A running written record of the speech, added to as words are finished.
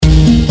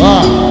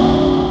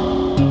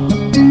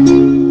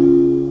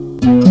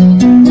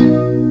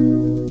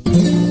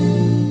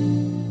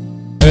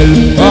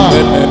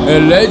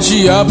Ela é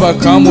diaba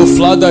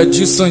camuflada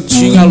de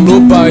santinha,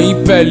 loba em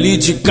pele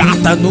de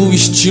gata no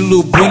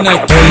estilo bonequinha.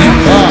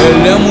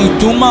 Ela é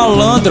muito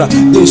malandra,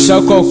 deixa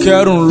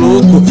qualquer um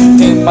louco.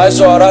 Tem mais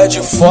horas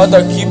de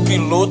foda que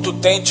piloto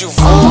tem de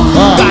voo.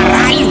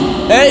 Caralho,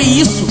 é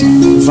isso.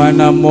 Vai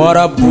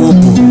namora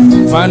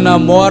bobo, vai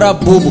namora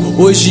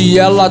bobo. Hoje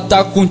ela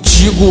tá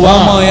contigo,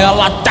 amanhã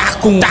ela tá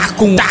com outro.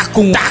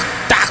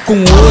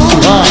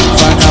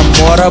 Vai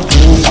namora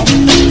bobo,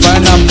 vai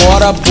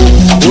namora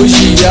bobo.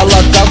 Hoje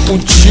ela tá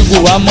contigo,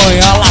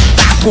 amanhã ela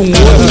tá com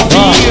outro.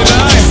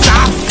 Piranha,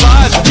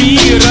 safada,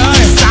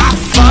 piranha,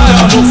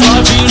 safada. Tamo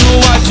Flavinho no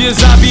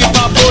WhatsApp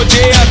pra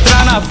poder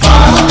entrar na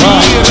farra.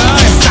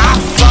 Piranha,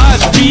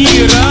 safada,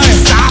 piranha,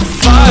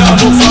 safada.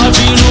 Tamo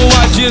Flavinho no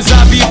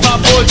WhatsApp pra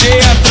poder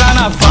entrar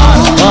na farra.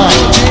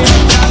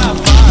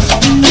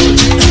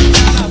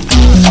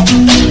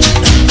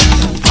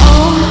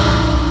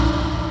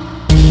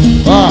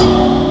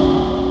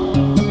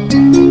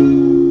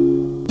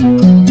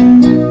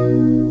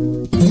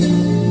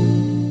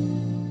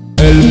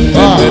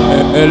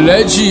 Ela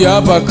é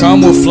diaba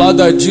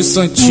camuflada de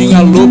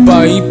santinha,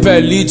 loba em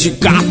pele de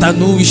gata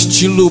no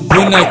estilo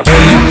bonequinha.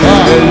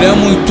 Ela é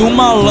muito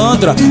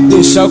malandra,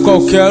 deixa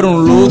qualquer um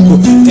louco.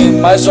 Tem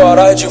mais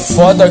horas de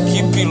foda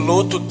que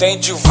piloto tem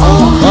de voo.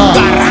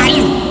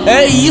 Caralho,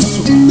 é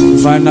isso.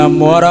 Vai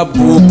namora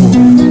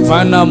bobo,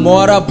 vai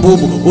namora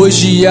bobo.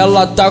 Hoje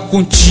ela tá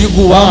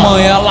contigo,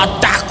 amanhã ela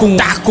tá com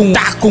outro.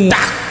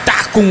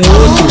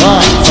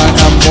 Vai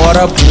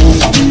namora bobo,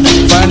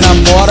 vai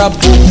namora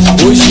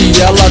bobo. Hoje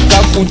ela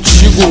tá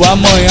contigo,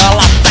 amanhã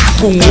ela tá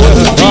com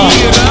outro.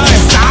 Piranha,